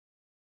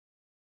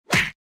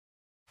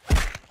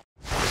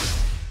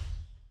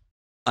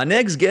Our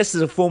next guest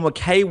is a former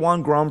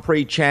K1 Grand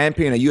Prix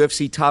champion, a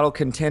UFC title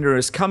contender,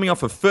 is coming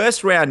off a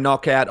first-round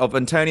knockout of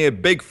Antonio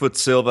Bigfoot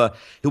Silva.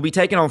 He'll be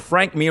taking on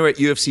Frank Mir at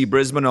UFC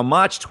Brisbane on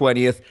March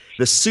 20th.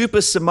 The Super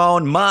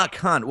Samoan Mark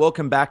Hunt.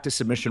 Welcome back to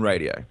Submission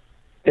Radio.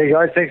 Hey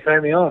guys, thanks for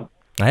having me on.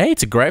 Hey,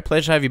 it's a great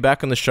pleasure to have you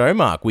back on the show,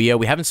 Mark. We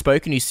haven't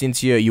spoken to you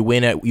since your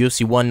win at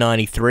UFC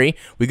 193.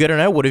 We got to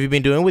know, what have you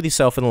been doing with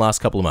yourself in the last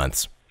couple of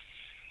months?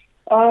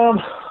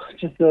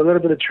 Just a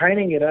little bit of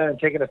training, and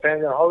taking the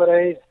family on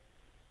holidays.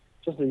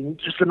 Just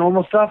the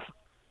normal stuff.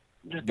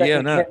 Just back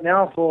in camp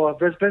now for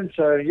Brisbane.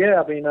 So yeah,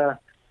 I've been just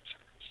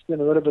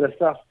doing a little bit of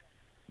stuff.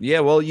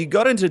 Yeah, well, you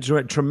got into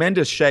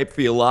tremendous shape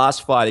for your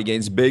last fight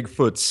against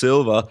Bigfoot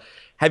Silva.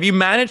 Have you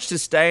managed to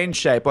stay in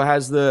shape, or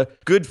has the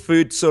good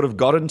food sort of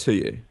gotten to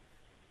you?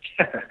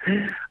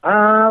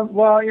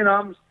 Well,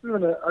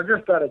 I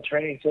just started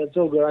training, so it's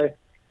all good. Of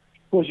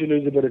course, you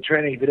lose a bit of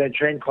training if you don't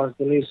train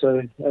constantly.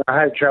 So I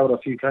have traveled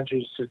a few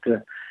countries just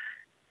to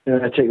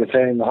take the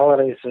family on the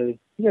holidays. So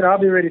I'll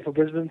be ready for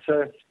Brisbane.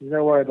 So there's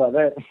no worry about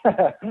that.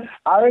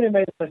 I already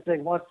made a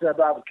mistake once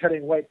about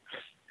cutting weight,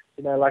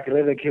 like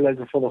 11 kilos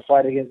before the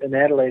fight in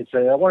Adelaide.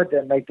 So I wanted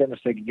to make that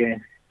mistake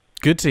again.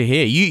 Good to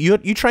hear.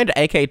 You trained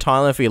at AK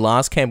Thailand for your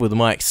last camp with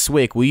Mike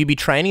Swick. Will you be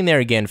training there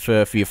again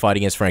for your fight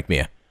against Frank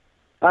Mir?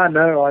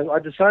 No, I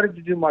decided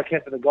to do my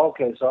camp at the Gold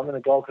Coast. So I'm in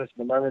the Gold Coast at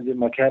the moment doing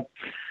my camp.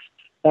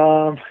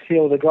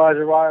 The guys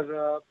arrive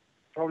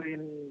probably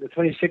in the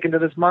 22nd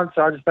of this month.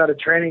 So I just started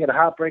training at a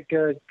Heartbreak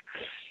gym,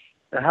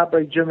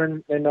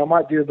 and I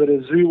might do a bit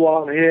of zoo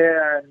while I'm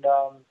here and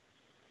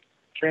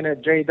train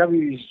at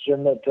JW's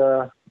gym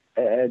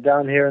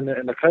down here in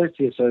the coast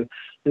here. So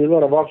there's a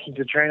lot of options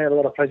to train at, a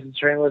lot of places to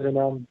train with,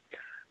 and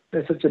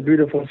it's such a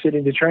beautiful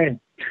city to train.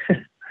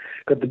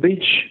 Got the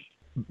beach.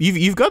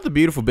 You've got the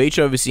beautiful beach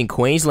obviously in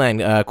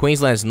Queensland.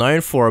 Queensland's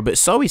known for it, but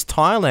so is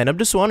Thailand. I'm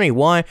just wondering,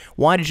 why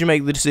did you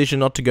make the decision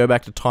not to go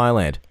back to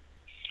Thailand?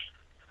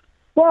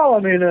 Well, I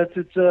mean,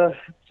 it's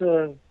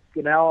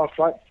an hour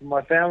flight from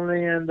my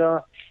family, and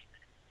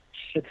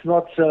it's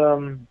not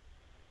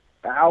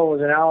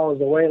hours and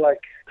hours away like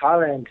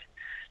Thailand.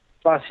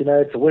 Plus,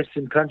 it's a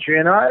Western country,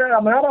 and I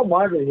don't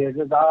mind it here.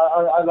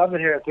 I love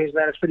it here in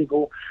Queensland. It's pretty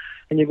cool.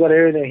 And you've got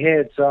everything here.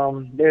 It's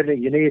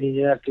everything you need, and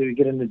you have to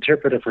get an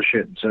interpreter for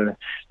shit. So,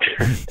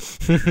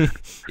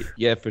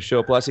 yeah, for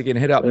sure. Plus, you can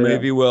hit up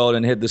Movie World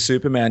and hit the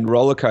Superman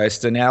roller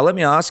coaster. Now, let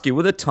me ask you,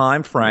 with a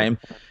time frame,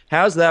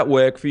 how's that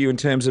work for you in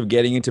terms of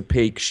getting into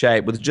peak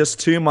shape? With just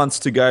 2 months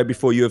to go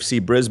before UFC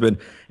Brisbane,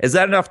 is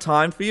that enough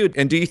time for you?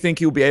 And do you think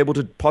you'll be able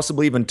to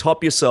possibly even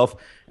top yourself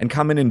and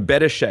come in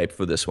better shape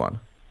for this one?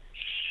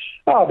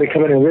 I'll be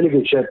coming in really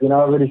good shape. I've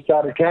already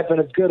started camp, and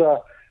it's good.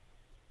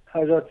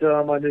 I got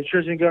my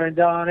nutrition going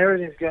down,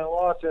 everything's going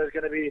well, so it's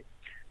going to be,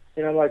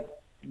 like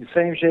the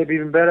same shape,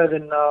 even better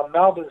than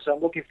Melbourne. So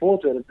I'm looking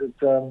forward to it.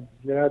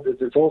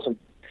 It's awesome.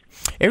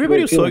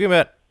 Everybody was talking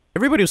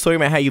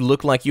about how you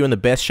look like you're in the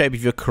best shape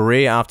of your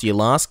career after your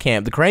last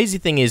camp. The crazy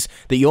thing is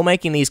that you're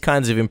making these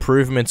kinds of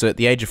improvements at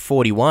the age of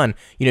 41.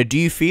 Do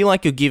you feel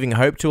like you're giving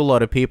hope to a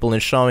lot of people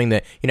and showing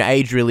that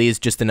age really is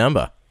just a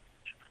number?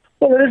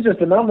 Well, it is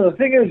just a number. The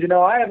thing is,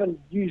 I haven't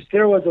used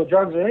steroids or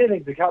drugs or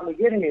anything to help me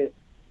getting it.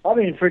 I've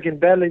been freaking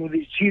battling with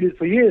these cheaters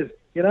for years,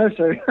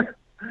 so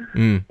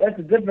that's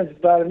the difference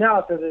about it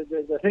now. So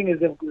the thing is,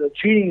 the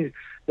cheating,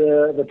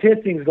 the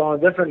testing's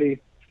gone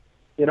differently.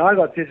 I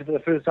got tested for the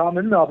first time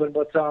in Melbourne,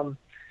 but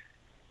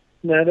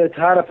it's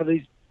harder for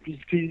these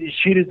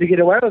cheaters to get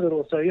away with it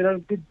all. So,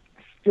 good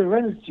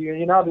riddance to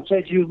you. I'll be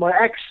trying to use my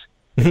axe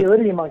to get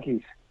rid of you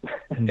monkeys.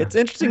 It's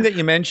interesting that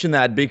you mention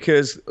that,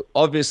 because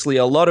obviously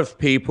a lot of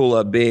people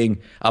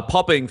are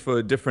popping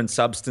for different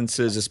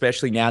substances,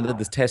 especially now that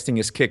the testing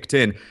has kicked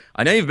in.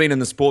 I know you've been in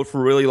the sport for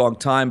a really long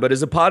time, but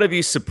is a part of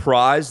you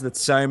surprised that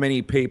so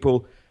many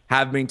people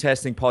have been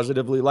testing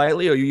positively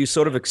lately, or are you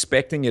sort of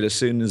expecting it as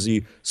soon as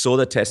you saw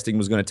that testing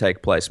was going to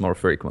take place more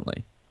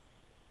frequently?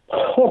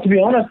 Well, to be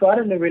honest, I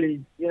didn't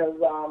really,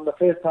 the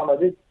first time I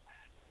did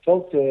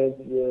talk to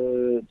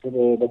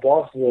the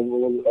boss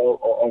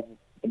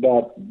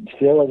about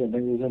steroids and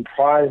things, was in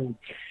Pride, and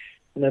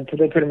then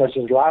they pretty much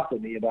just laughed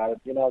at me about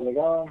it. I was like,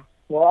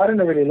 well, I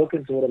didn't really look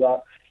into it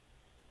about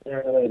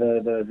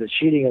the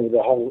cheating of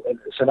the whole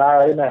scenario.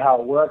 I didn't know how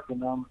it worked,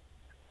 and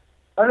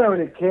I don't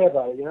really care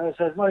about it,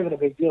 so it's not even a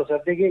big deal. So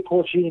if they get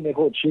caught cheating, they're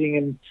caught cheating,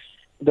 and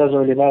it doesn't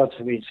really matter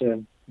to me.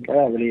 So I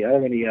don't really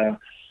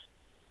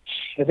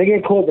if they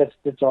get caught,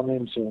 that's on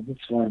them, so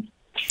it's fine.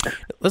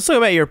 Let's talk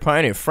about your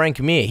opponent, Frank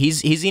Mir.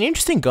 He's an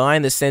interesting guy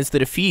in the sense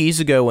that a few years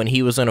ago, when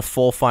he was on a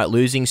 4-fight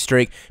losing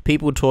streak,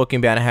 people were talking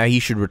about how he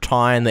should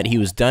retire and that he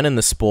was done in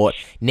the sport.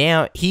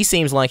 Now, he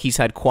seems like he's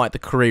had quite the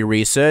career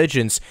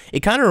resurgence.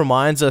 It kind of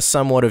reminds us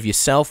somewhat of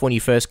yourself when you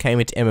first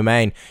came into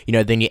MMA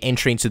and, then your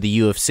entry into the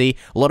UFC.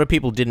 A lot of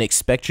people didn't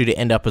expect you to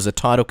end up as a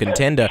title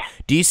contender.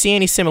 Do you see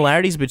any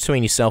similarities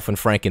between yourself and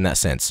Frank in that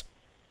sense?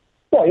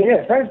 Well,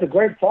 yeah, Frank's a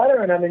great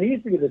fighter, and he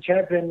used to be the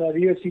champion, the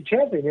UFC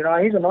champion.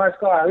 He's a nice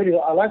guy.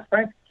 I like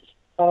Frank.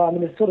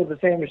 It's sort of the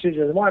same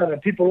procedure as mine.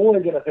 People are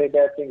always going to say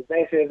bad things.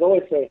 They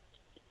always say,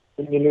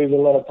 when you lose a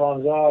lot of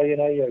times,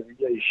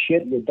 you're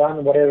shit, you're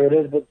done, whatever it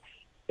is. But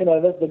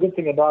that's the good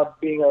thing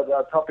about being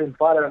a top-end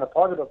fighter and a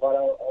positive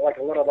fighter, like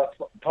a lot of us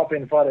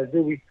top-end fighters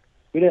do.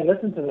 We don't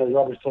listen to those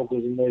rubbish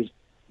talkers and those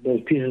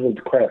pieces of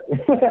crap.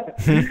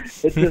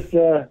 It's just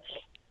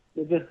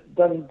it just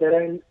doesn't. They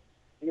don't.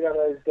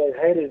 Those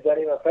haters don't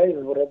even phase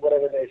us,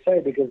 whatever they say,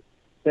 because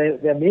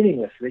they're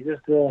meaningless. They're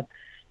just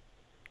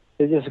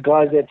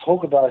guys that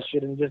talk about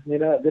shit and just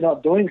they're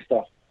not doing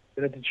stuff.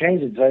 To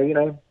change it.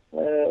 So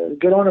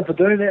good on them for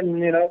doing it,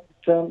 and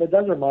it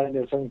does remind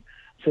me of some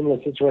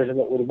similar situation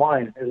that with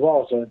mine as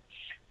well. So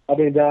I've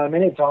been down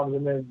many times,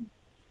 and then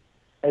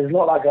it's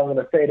not like I'm going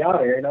to stay down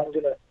here.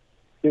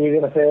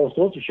 We're going to say all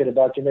sorts of shit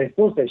about you, and they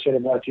still say shit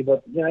about you.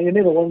 But you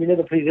never win, you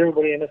never please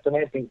everybody, and that's the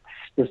main thing.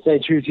 Just stay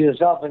true to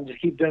yourself and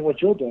just keep doing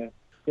what you're doing.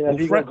 If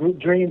you've got group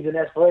dreams and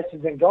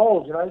aspirations and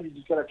goals, you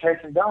just got to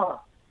chase them down.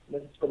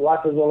 That's what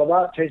life is all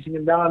about: chasing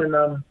them down and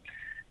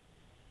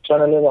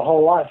trying to live a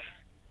whole life,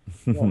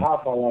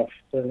 half our life.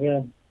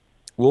 So,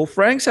 Well,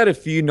 Frank's had a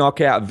few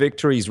knockout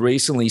victories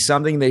recently,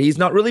 something that he's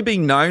not really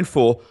being known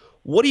for.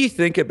 What do you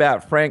think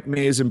about Frank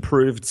Mir's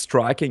improved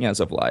striking as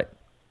of late?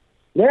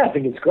 Yeah, I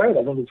think it's great.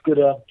 I think it's good.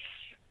 So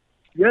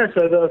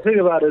the thing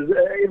about it is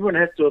everyone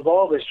has to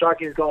evolve. Their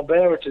striking's gone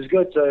better, which is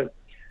good. So,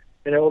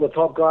 all the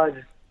top guys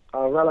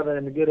are relevant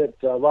and good at,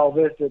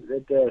 well-versed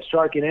at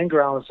striking and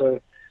ground.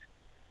 So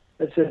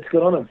it's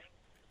good on them.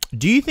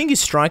 Do you think his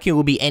striking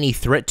will be any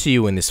threat to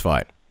you in this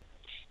fight?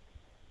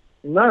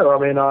 No, I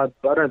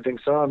don't think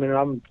so.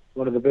 I'm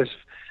one of the best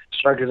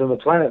strikers on the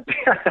planet.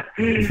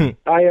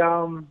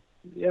 I'm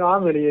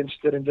really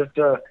interested in just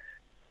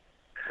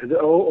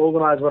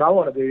organize what I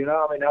want to do.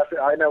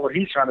 I know what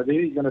he's trying to do.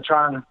 He's going to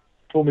try and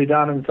pull me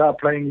down and start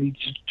playing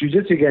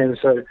jiu-jitsu games.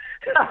 So,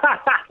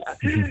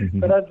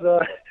 but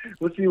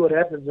we'll see what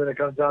happens when it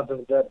comes down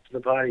to the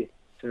party.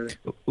 So.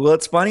 Well,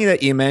 it's funny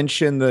that you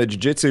mentioned the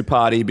jiu-jitsu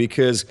party,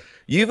 because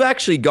you've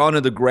actually gone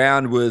to the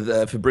ground with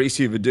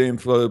Fabricio Werdum.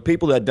 For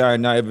people that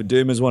don't know,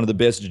 Werdum is one of the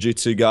best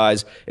jiu-jitsu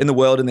guys in the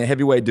world in the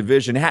heavyweight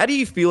division. How do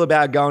you feel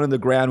about going to the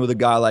ground with a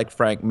guy like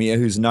Frank Mir,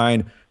 who's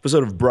known for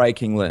sort of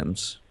breaking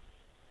limbs?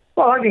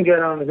 Well, I can get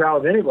on the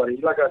ground with anybody.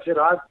 Like I said,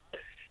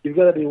 you've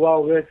got to be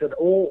well versed at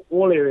all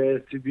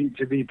areas to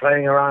be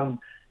playing around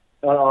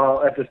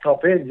at the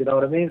top end. You know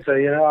what I mean? So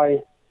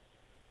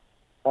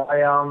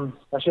I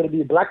should be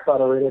a black belt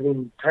already. I've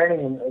been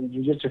training in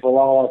jiu-jitsu for a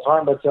long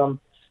time, but I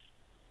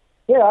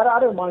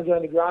don't mind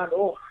going to the ground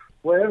or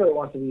wherever it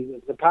wants to be.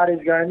 If the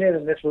party's going there,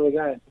 then that's where we're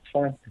going. It's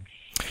fine.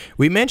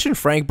 We mentioned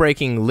Frank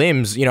breaking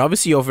limbs.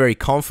 Obviously you're very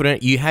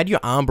confident. You had your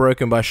arm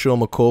broken by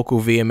Sean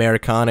McCorkle via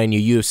Americana in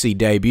your UFC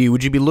debut.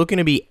 Would you be looking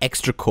to be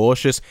extra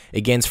cautious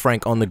against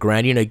Frank on the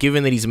ground,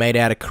 given that he's made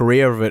out a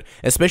career of it,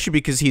 especially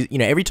because he's,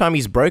 every time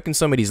he's broken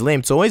somebody's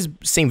limb, it's always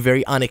seemed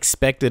very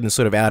unexpected and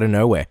sort of out of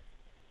nowhere.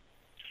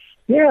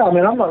 Yeah, I'm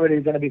not really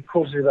going to be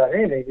cautious about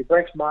anything. If he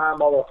breaks my arm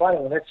while we're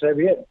fighting, then that's so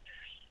be it.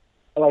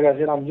 Like I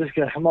said, I'm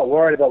not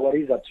worried about what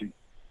he's up to.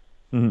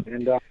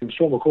 Mm-hmm. And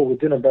Sean McCorkle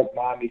didn't break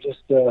my arm.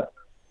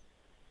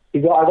 I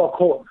got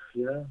caught,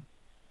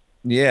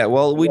 Yeah,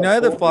 well, we know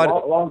the fight.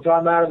 Long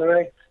time out of the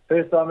ring,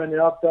 first time in the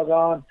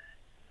octagon.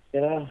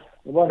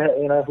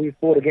 If we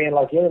fought again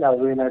like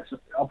rematch,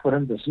 I'll put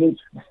him to sleep.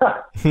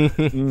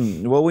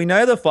 Well, we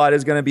know the fight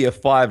is going to be a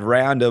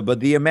 5-rounder, but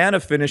the amount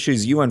of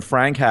finishes you and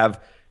Frank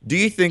have, do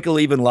you think it'll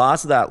even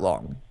last that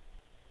long?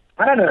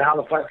 I don't know how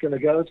the fight's going to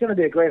go. It's going to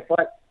be a great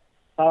fight.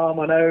 I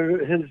know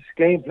his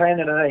game plan,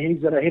 and I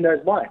know he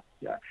knows mine.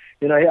 Yeah.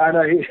 I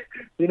know he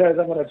knows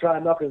I'm going to try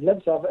and knock his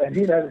lips off, and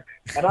he knows,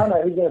 and I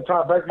know he's going to try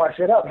and break my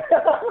shit up.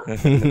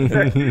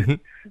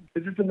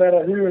 It's just a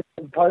matter of who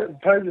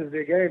imposes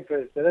their game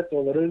first, so that's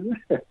all it is.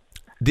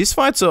 This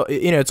fight's,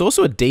 it's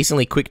also a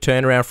decently quick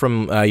turnaround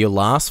from your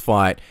last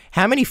fight.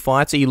 How many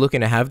fights are you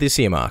looking to have this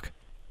year, Mark?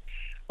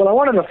 Well, I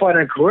wanted to fight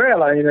in Korea,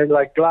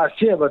 like last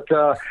year, but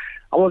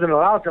I wasn't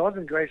allowed to. I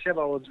wasn't in great shape.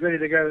 I was ready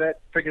to go to that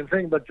freaking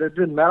thing, but it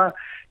didn't matter.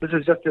 This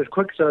is just as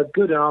quick, so it's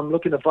good, and I'm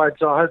looking to fight,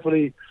 so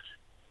hopefully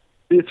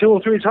 2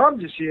 or 3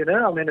 times this year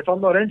now. If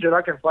I'm not injured,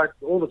 I can fight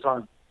all the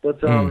time.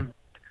 But I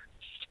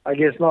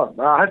guess not.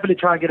 Hopefully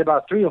try and get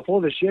about 3 or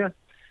 4 this year.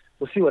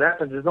 We'll see what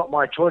happens. It's not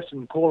my choice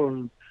in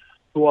calling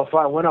who I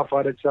fight and when I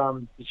fight. It's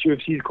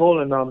UFC's call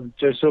and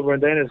Joe Silver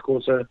and Dana's call.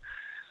 So,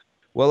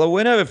 well, a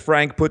win over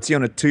Frank puts you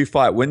on a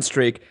 2-fight win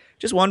streak.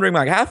 Just wondering,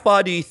 Mike, how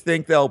far do you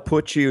think they'll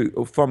put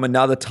you from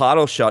another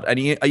title shot? And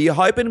are you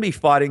hoping to be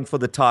fighting for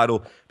the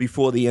title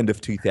before the end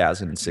of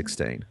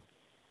 2016?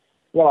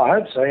 Well, I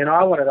hope so.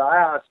 I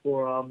asked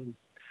for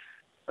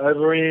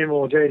Overeem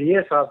or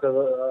JDS after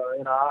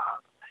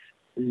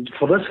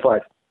for this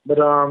fight, but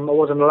I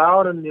wasn't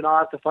allowed, and I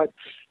have to fight.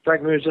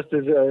 Frank Mir is just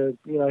as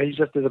he's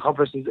just as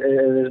accomplished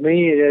as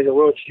me. He's a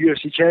world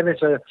UFC champion.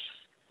 So,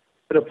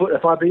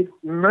 if I beat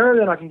Mir,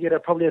 then I can get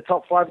probably a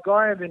top 5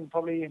 guy, and then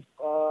probably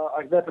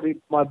that'll be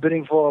my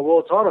bidding for a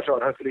world title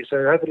shot. Hopefully,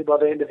 so hopefully by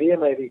the end of the year,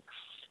 maybe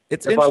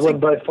if I win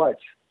both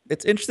fights.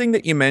 It's interesting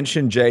that you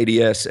mentioned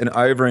JDS and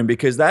Overeem,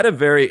 because that a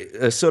very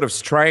sort of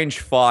strange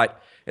fight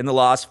in the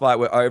last fight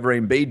where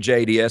Overeem beat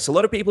JDS. A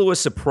lot of people were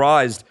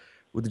surprised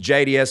with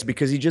JDS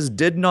because he just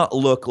did not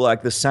look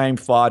like the same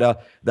fighter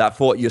that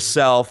fought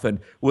yourself and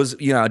was,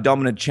 a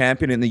dominant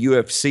champion in the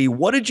UFC.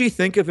 What did you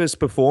think of his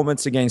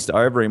performance against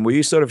Overeem? Were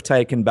you sort of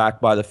taken back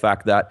by the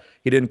fact that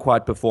he didn't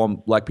quite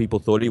perform like people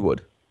thought he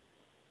would?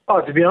 Oh,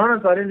 to be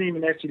honest, I didn't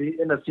even actually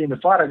end up seeing the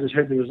fight. I just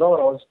heard the result.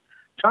 I was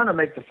trying to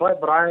make the fight,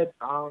 but I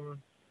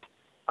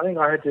think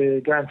I had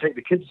to go and take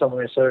the kids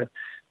somewhere. So,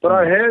 but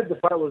I heard the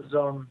fight was,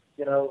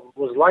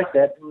 was like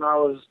that, and I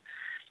was,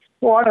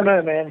 I don't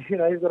know, man.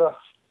 You've got to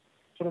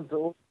put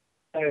into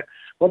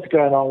what's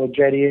going on with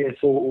JDS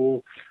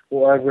or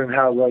over and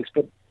how it works.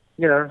 But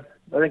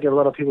I think a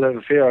lot of people have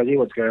a fair idea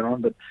what's going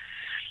on, but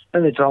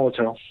only time will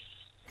tell.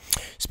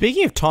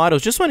 Speaking of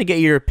titles, just want to get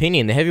your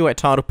opinion. The heavyweight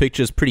title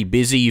picture is pretty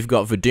busy. You've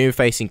got Werdum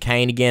facing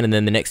Cain again, and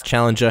then the next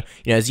challenger,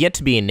 is yet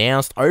to be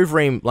announced.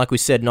 Overeem, like we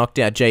said, knocked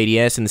out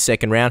JDS in the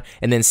second round,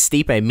 and then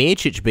Stipe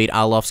Miocic beat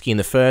Arlovski in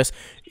the first.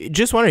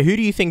 Just wondering, who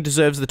do you think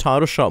deserves the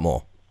title shot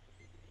more?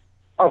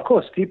 Of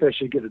course, Stipe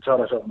should get the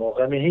title shot more.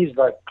 I mean, he's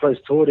like close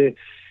to it.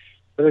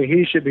 I think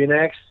he should be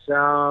next.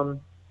 I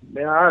don't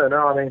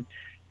know. I mean,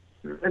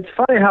 it's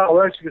funny how it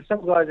works because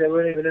some guys, they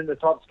weren't even in the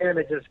top 10.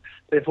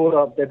 They fought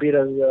up. They beat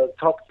a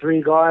top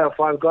 3 guy or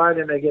 5 guy,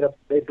 and then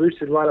they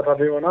boosted right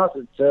above everyone else.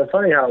 It's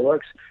funny how it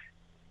works.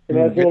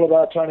 It's all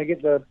about trying to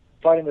get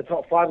fighting the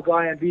top 5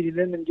 guy and beating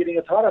them and getting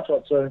a title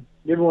shot. So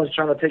everyone's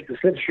trying to take the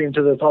slipstream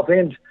to the top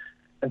end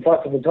and fight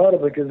for the title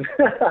because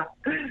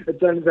it's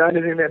the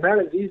only thing that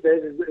matters these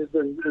days is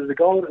the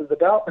gold, is the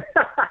belt.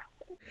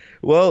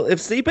 Well, if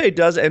Stipe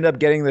does end up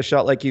getting the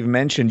shot like you've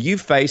mentioned, you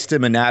faced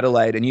him in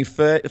Adelaide and you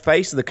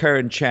faced the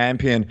current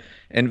champion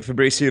in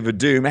Fabricio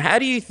Werdum. How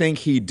do you think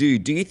he'd do?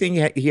 Do you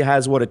think he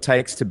has what it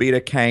takes to beat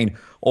a Cain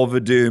or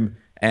Werdum?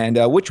 And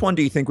which one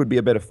do you think would be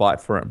a better fight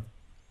for him?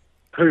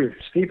 Who?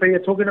 Stipe you're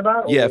talking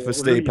about? Yeah, for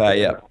Stipe,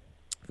 yeah.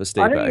 For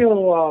Stipe. I think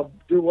he'll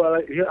do well.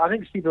 I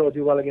think Stipe will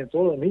do well against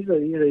all of them. He's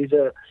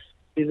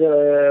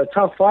a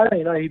tough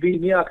fighter. He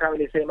beat me. I can't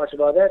really say much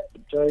about that.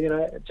 So,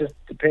 it just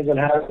depends on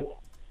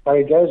how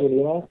he goes with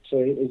it, So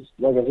it's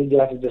like I think you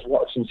have to just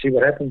watch and see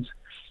what happens.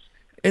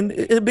 And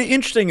it'd be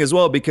interesting as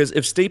well because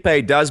if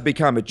Stipe does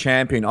become a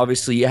champion,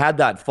 obviously you had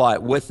that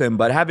fight with him,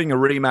 but having a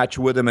rematch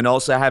with him and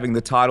also having the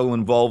title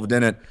involved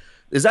in it,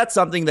 is that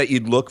something that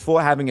you'd look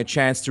for, having a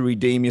chance to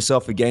redeem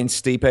yourself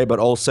against Stipe, but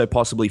also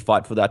possibly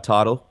fight for that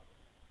title?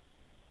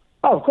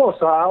 Oh, of course.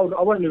 I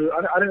won't lose.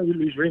 I don't really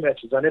lose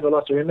rematches. I never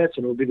lost a rematch,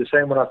 and it will be the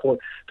same when I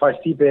fight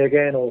Stipe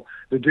again or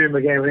Werdum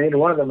again. With any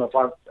one of them, if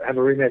I have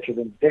a rematch with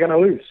them, they're going to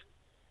lose.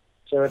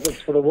 So if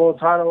it's for the world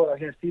title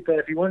against Stipe,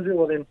 if he wins it,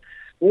 well then,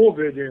 or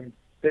Werdum,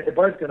 they're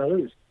both going to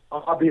lose.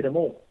 I'll beat them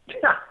all.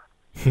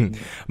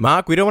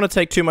 Mark, we don't want to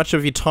take too much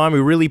of your time. We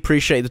really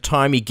appreciate the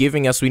time you're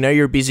giving us. We know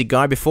you're a busy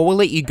guy. Before we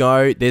let you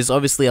go, there's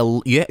obviously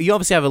you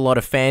obviously have a lot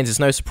of fans. It's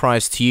no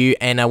surprise to you.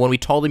 And when we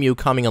told them you were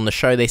coming on the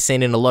show, they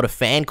sent in a lot of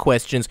fan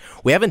questions.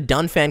 We haven't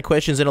done fan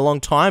questions in a long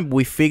time, but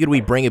we figured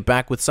we'd bring it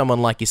back with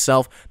someone like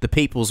yourself, the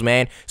people's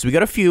man. So we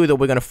got a few that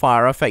we're going to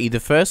fire off at you.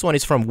 The first one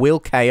is from Will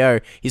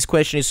KO. His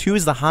question is, who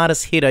is the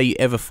hardest hitter you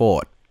ever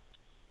fought?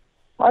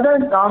 I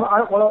don't.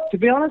 Well, to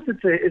be honest,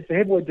 it's a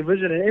heavyweight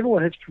division, and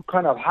everyone hits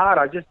kind of hard.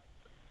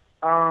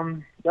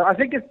 I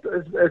think it's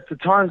the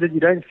times that you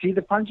don't see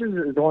the punches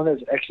is the one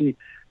that actually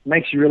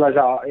makes you realize,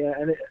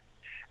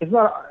 it's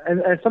not,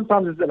 and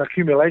sometimes it's an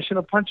accumulation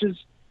of punches.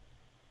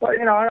 But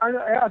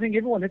I think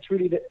everyone hits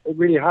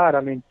really hard.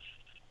 I mean,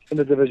 in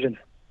the division.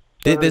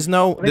 There's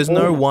no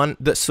one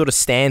that sort of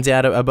stands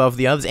out above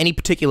the others. Any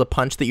particular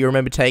punch that you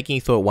remember taking?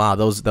 You thought, wow,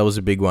 that was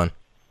a big one.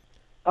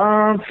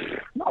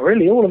 Not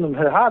really. All of them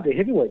hit hard. They're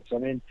heavyweights. I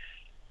mean,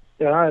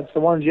 it's the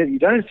ones you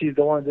don't see.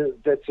 The ones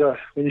that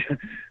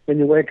when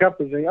you wake up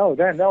and think, oh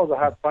damn, that was a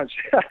hard punch.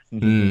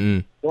 Mm-hmm.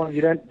 The ones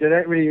you don't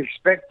really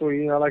expect, or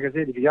like I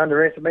said, if you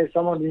underestimate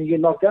someone, then you get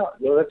knocked out.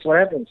 Well, that's what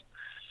happens.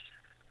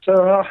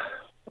 So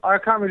I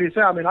can't really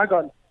say. I mean, I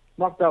got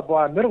knocked out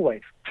by a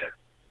middleweight.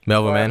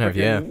 Melvin Manhoef,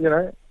 yeah.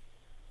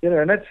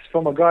 And that's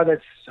from a guy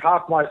that's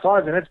half my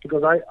size, and that's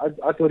because I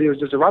thought he was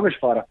just a rubbish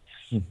fighter.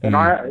 And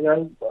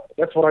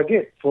that's what I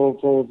get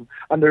for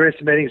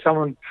underestimating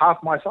someone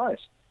half my size.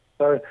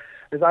 So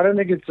I don't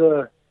think it's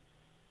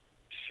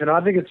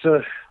I think it's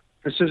a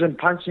precision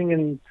punching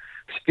and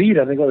speed.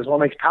 I think that's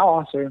what makes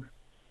power. So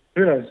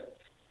who knows?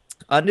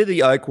 Under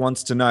the Oak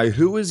wants to know,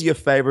 who is your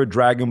favorite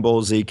Dragon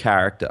Ball Z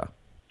character?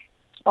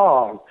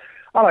 Oh,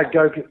 I like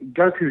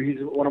Goku. He's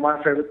one of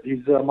my favorite.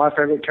 He's my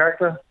favorite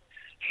character.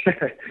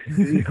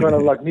 He's kind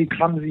of like me,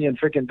 clumsy and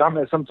freaking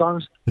dumb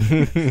sometimes.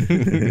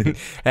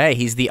 Hey,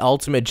 he's the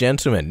ultimate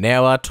gentleman.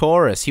 Now,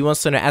 Taurus, he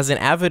wants to know, as an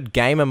avid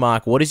gamer,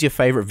 Mark, what is your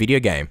favorite video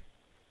game?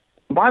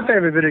 My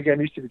favorite video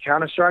game used to be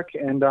Counter-Strike,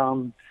 and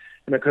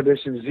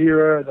Condition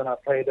Zero. Then I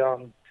played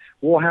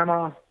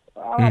Warhammer.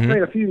 I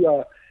played a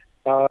few.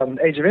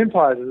 Age of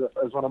Empires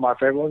is one of my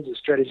favorite ones, a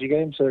strategy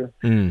game. So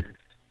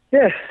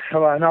yeah,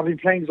 and I've been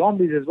playing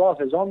Zombies as well.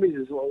 So Zombies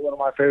is one of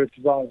my favorites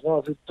as well.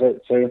 So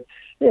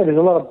yeah, there's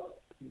a lot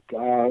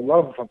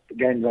of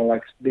games I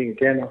like being a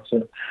gamer.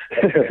 So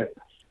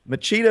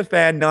Machida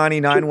fan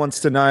 99 wants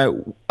to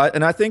know,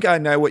 and I think I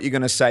know what you're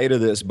going to say to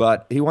this,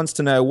 but he wants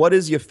to know, what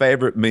is your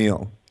favorite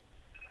meal?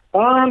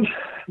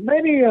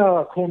 Maybe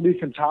corned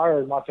beef and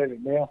taro is my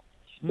favorite meal.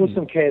 With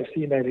some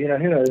KFC, maybe.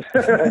 Who knows?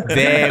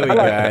 There we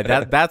go.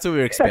 That's what we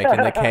were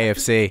expecting, the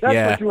KFC.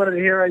 That's what you wanted to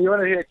hear. You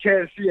want to hear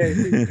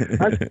KFC.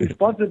 I should be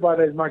sponsored by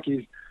those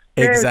monkeys.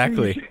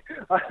 Exactly.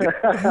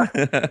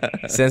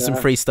 Send some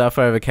free stuff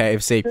over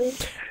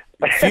KFC.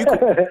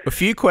 A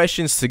few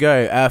questions to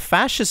go.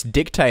 Fascist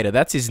Dictator,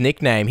 that's his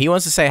nickname. He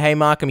wants to say, hey,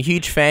 Mark, I'm a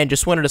huge fan.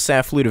 Just wanted to say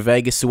I flew to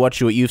Vegas to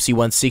watch you at UFC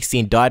 160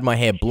 and dyed my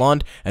hair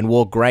blonde and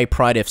wore grey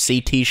Pride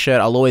FC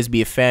t-shirt. I'll always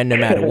be a fan no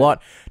matter what.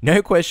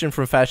 No question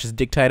from Fascist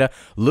Dictator.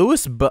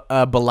 Luis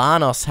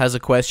Bolanos has a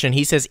question.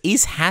 He says,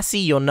 is Hassy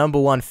your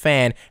 #1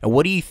 fan? And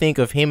what do you think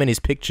of him and his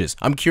pictures?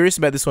 I'm curious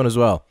about this one as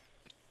well.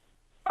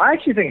 I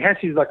actually think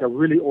Hassy's like a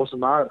really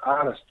awesome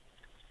artist.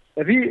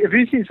 If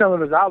you see some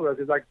of his artwork,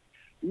 it's like,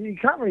 you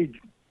can't really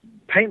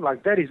paint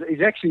like that.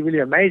 He's actually really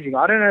amazing.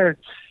 I don't know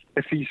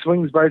if he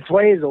swings both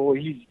ways or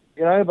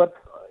but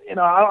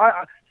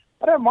I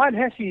don't mind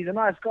Hassy. He's a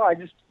nice guy. I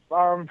just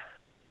found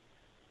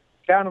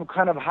him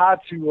kind of hard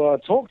to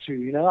talk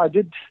to.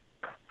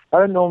 I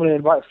don't normally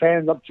invite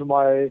fans up to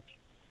my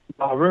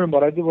room,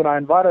 but I did when I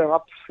invited him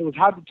up. It was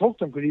hard to talk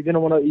to him because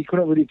he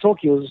couldn't really talk.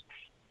 He was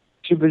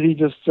too busy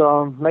just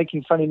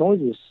making funny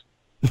noises.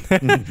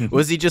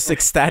 Was he just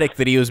ecstatic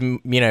that he was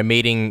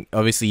meeting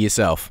obviously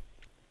yourself?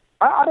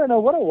 I don't know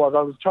what it was.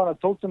 I was trying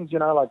to talk to him,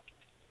 like,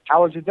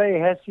 how was your day,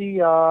 Hassy?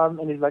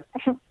 And he's like,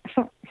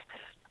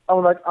 I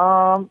was like,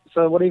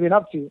 so what have you been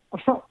up to?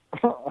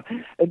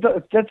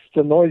 That's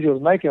the noise he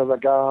was making. I was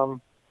like,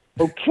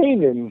 okay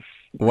then.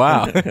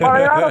 Wow.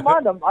 I don't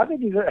mind him. I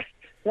think he's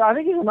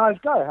a nice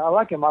guy. I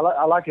like him. I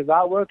like his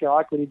artwork. I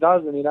like what he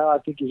does, and I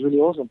think he's really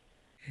awesome.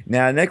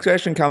 Now, next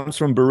question comes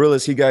from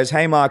Barillas. He goes,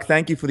 hey, Mark,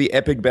 thank you for the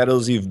epic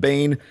battles you've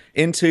been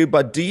into,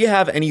 but do you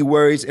have any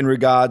worries in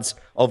regards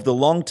of the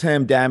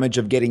long-term damage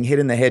of getting hit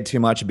in the head too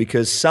much?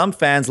 Because some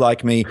fans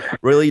like me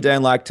really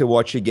don't like to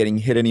watch you getting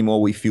hit anymore.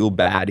 We feel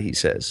bad, he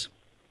says.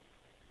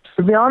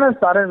 To be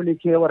honest, I don't really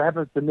care what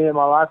happens to me in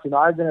my life.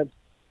 I didn't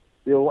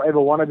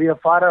ever want to be a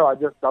fighter. I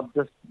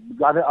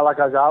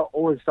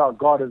always felt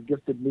God has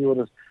gifted me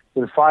with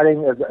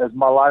fighting as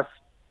my life.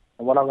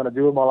 And what I'm going to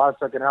do with my life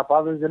so I can help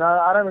others.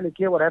 I don't really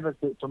care what happens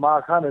to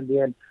Mark Hunt in the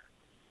end.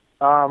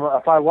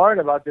 If I worried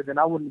about it, then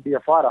I wouldn't be a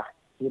fighter.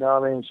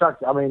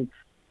 Shucks.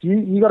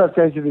 You got to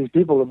say to these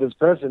people, this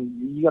person,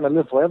 you're going to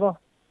live forever?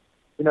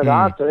 The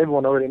answer,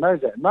 everyone already knows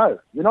that. No,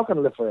 you're not going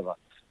to live forever.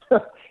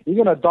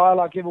 You're going to die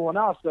like everyone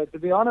else. So to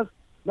be honest,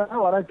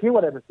 no, I don't care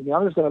what happens to me.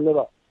 I'm just going to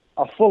live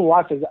a full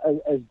life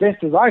as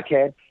best as I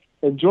can,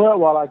 enjoy it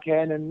while I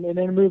can, and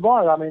then move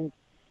on. I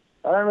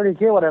don't really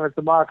care what happens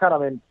to Mark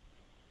Hunt.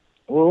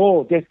 We're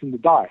all destined to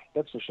die,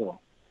 that's for sure.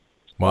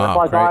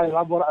 Wow, if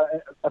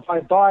I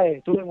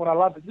die doing what I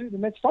love to do,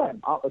 then that's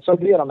fine. So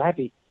be it, I'm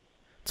happy.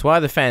 That's why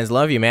the fans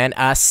love you, man.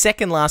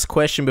 Second last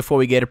question before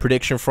we get a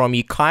prediction from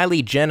you.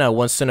 Kylie Jenner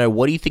wants to know,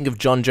 what do you think of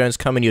Jon Jones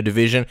coming to your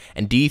division,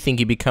 and do you think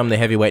he become the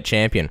heavyweight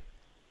champion?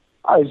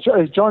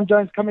 Is Jon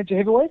Jones coming to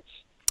heavyweights?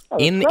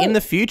 In the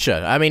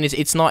future.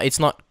 It's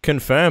not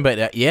confirmed,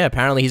 but yeah,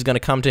 apparently he's going to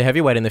come to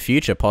heavyweight in the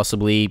future,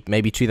 possibly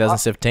maybe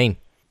 2017.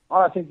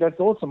 I think that's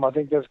awesome. I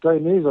think that's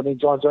great news.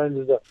 Jon Jones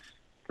is a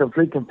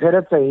complete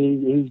competitor.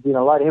 He's been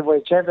a light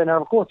heavyweight champion,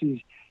 and of course he's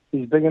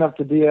big enough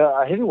to be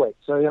a heavyweight.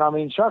 So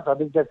shucks, I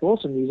think that's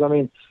awesome news.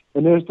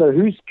 Ernesto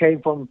Hus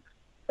came from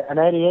an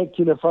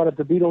 88-kilo fighter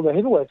to beat all the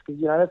heavyweights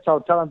because that's how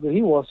talented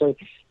he was. So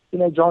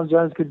Jon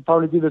Jones could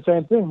probably do the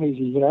same thing.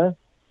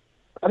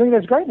 I think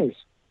that's great news.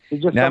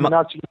 He's just someone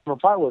else you can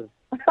fight with.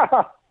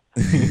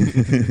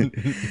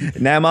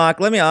 Now, Mark,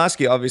 let me ask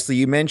you, obviously,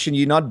 you mentioned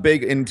you're not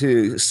big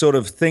into sort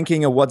of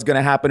thinking of what's going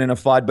to happen in a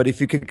fight, but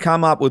if you could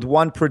come up with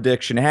one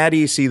prediction, how do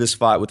you see this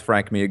fight with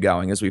Frank Mir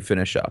going as we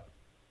finish up?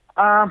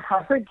 I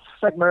think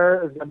Frank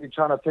Mir is going to be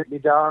trying to take me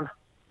down,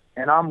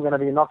 and I'm going to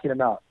be knocking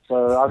him out.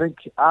 So I think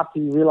after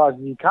he realizes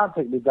he can't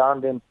take me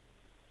down, then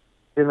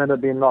he'll end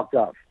up being knocked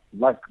out,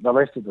 like the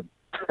rest of them.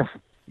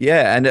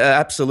 Yeah, and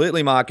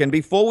absolutely, Mark. And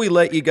before we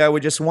let you go,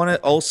 we just want to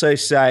also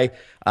say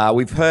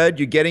we've heard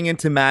you're getting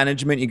into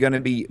management. You're going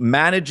to be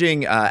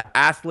managing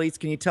athletes.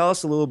 Can you tell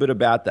us a little bit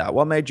about that?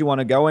 What made you want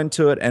to go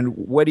into it, and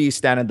where do you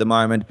stand at the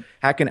moment?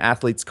 How can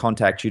athletes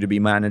contact you to be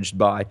managed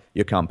by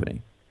your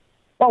company?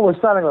 Well, we're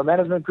starting a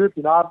management group.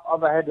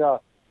 I've had a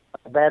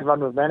bad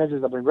run with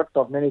managers. I've been ripped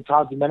off many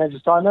times with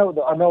managers, so I know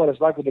what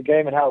it's like with the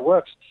game and how it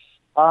works.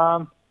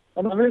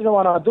 And the reason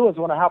why I do it is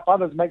I want to help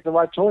others make the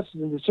right choices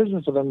and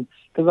decisions for them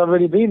because I've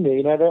already been there.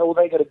 All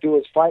they got to do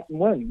is fight and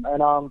win. And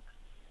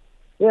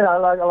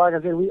like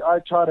I said, I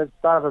tried to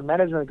start a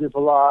management group,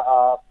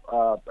 a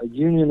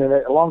union,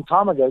 a long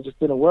time ago. It just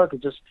didn't work.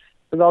 It just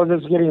because I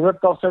was just getting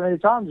ripped off so many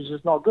times. It's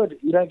just not good.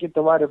 You don't get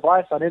the right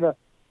advice. I never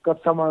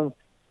got someone.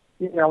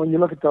 When you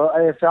look at the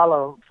AFL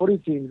or footy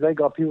teams, they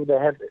got people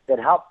that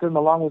help them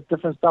along with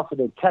different stuff with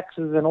their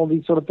taxes and all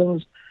these sort of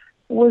things.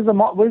 Where's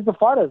the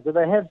fighters? Do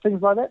they have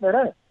things like that? They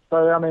don't.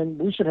 So,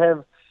 we should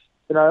have,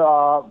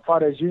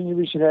 fighters union.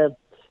 We should have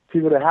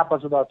people to help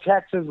us with our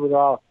taxes, with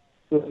all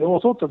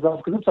sorts of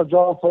stuff, because it's a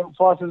job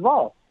for us as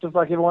well, just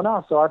like everyone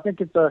else. So I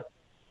think it's a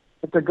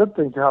good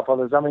thing to help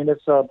others. I mean,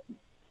 it's a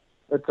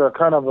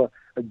kind of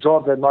a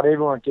job that not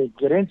everyone can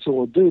get into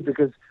or do,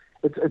 because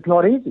it's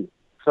not easy.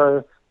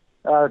 So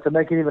to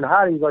make it even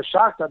harder, you've got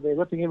sharks out there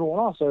ripping everyone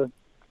off. So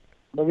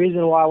the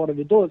reason why I wanted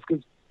to do it is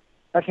because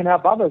I can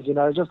help others,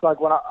 just like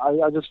when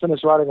I just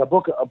finished writing a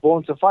book,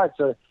 Born to Fight.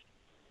 So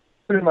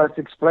pretty much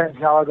explains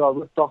how I got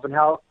ripped off and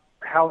how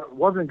it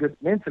wasn't good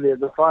mentally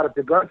as a fighter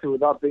to go through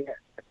without being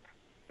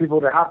people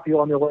to help you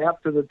on your way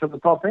up to the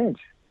top end.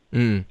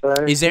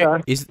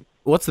 So,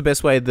 what's the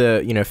best way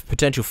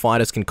potential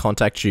fighters can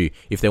contact you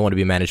if they want to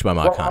be managed by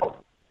Mark Hunt?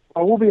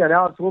 We'll be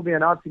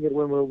announcing it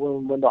when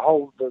the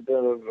whole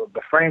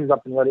the frame's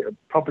up and ready,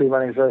 properly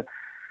running. So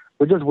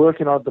we're just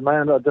working on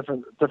demand on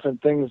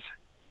different things.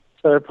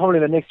 So probably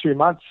in the next 3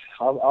 months,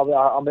 I'll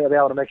be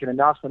able to make an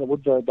announcement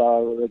with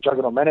the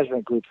Juggernaut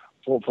Management Group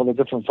for the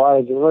different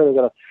fighters. We've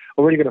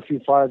already got a few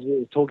fighters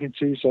we're talking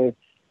to. So,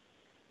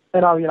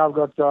 and I've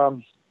got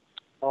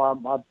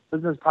my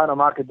business partner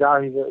Mark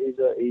Adar. He's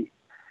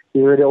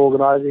already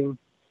organising.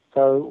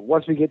 So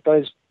once we get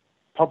those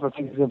proper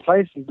things in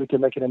place, we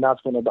can make an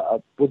announcement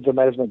with the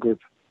management group.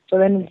 So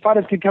then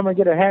fighters can come and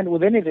get a hand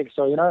with anything.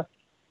 So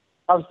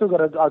I've still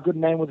got a good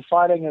name with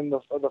fighting and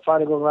the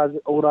fighting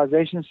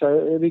organisation.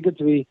 So it'd be good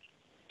to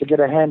get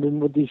a hand in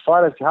with these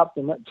fighters to help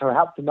them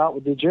out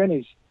with their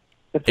journeys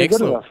if they're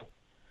good enough.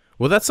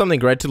 Well, that's something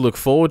great to look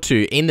forward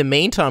to. In the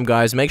meantime,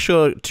 guys, make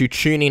sure to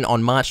tune in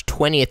on March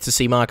 20th to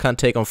see Mark Hunt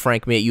take on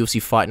Frank Mir at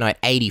UFC Fight Night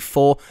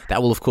 84.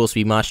 That will, of course,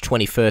 be March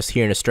 21st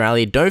here in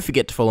Australia. Don't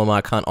forget to follow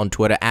Mark Hunt on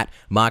Twitter at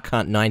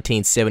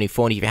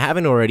MarkHunt1974. And if you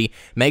haven't already,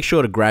 make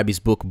sure to grab his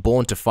book,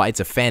 Born to Fight. It's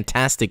a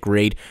fantastic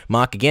read.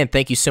 Mark, again,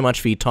 thank you so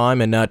much for your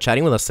time and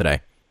chatting with us today.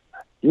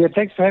 Yeah,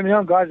 thanks for having me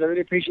on, guys. I really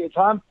appreciate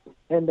your time.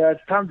 And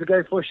it's time to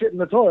go for a shit in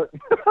the toilet.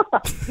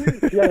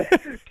 Yeah.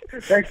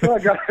 Thanks a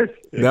lot, guys.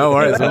 No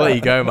worries. We'll let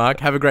you go, Mark.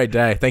 Have a great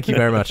day. Thank you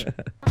very much.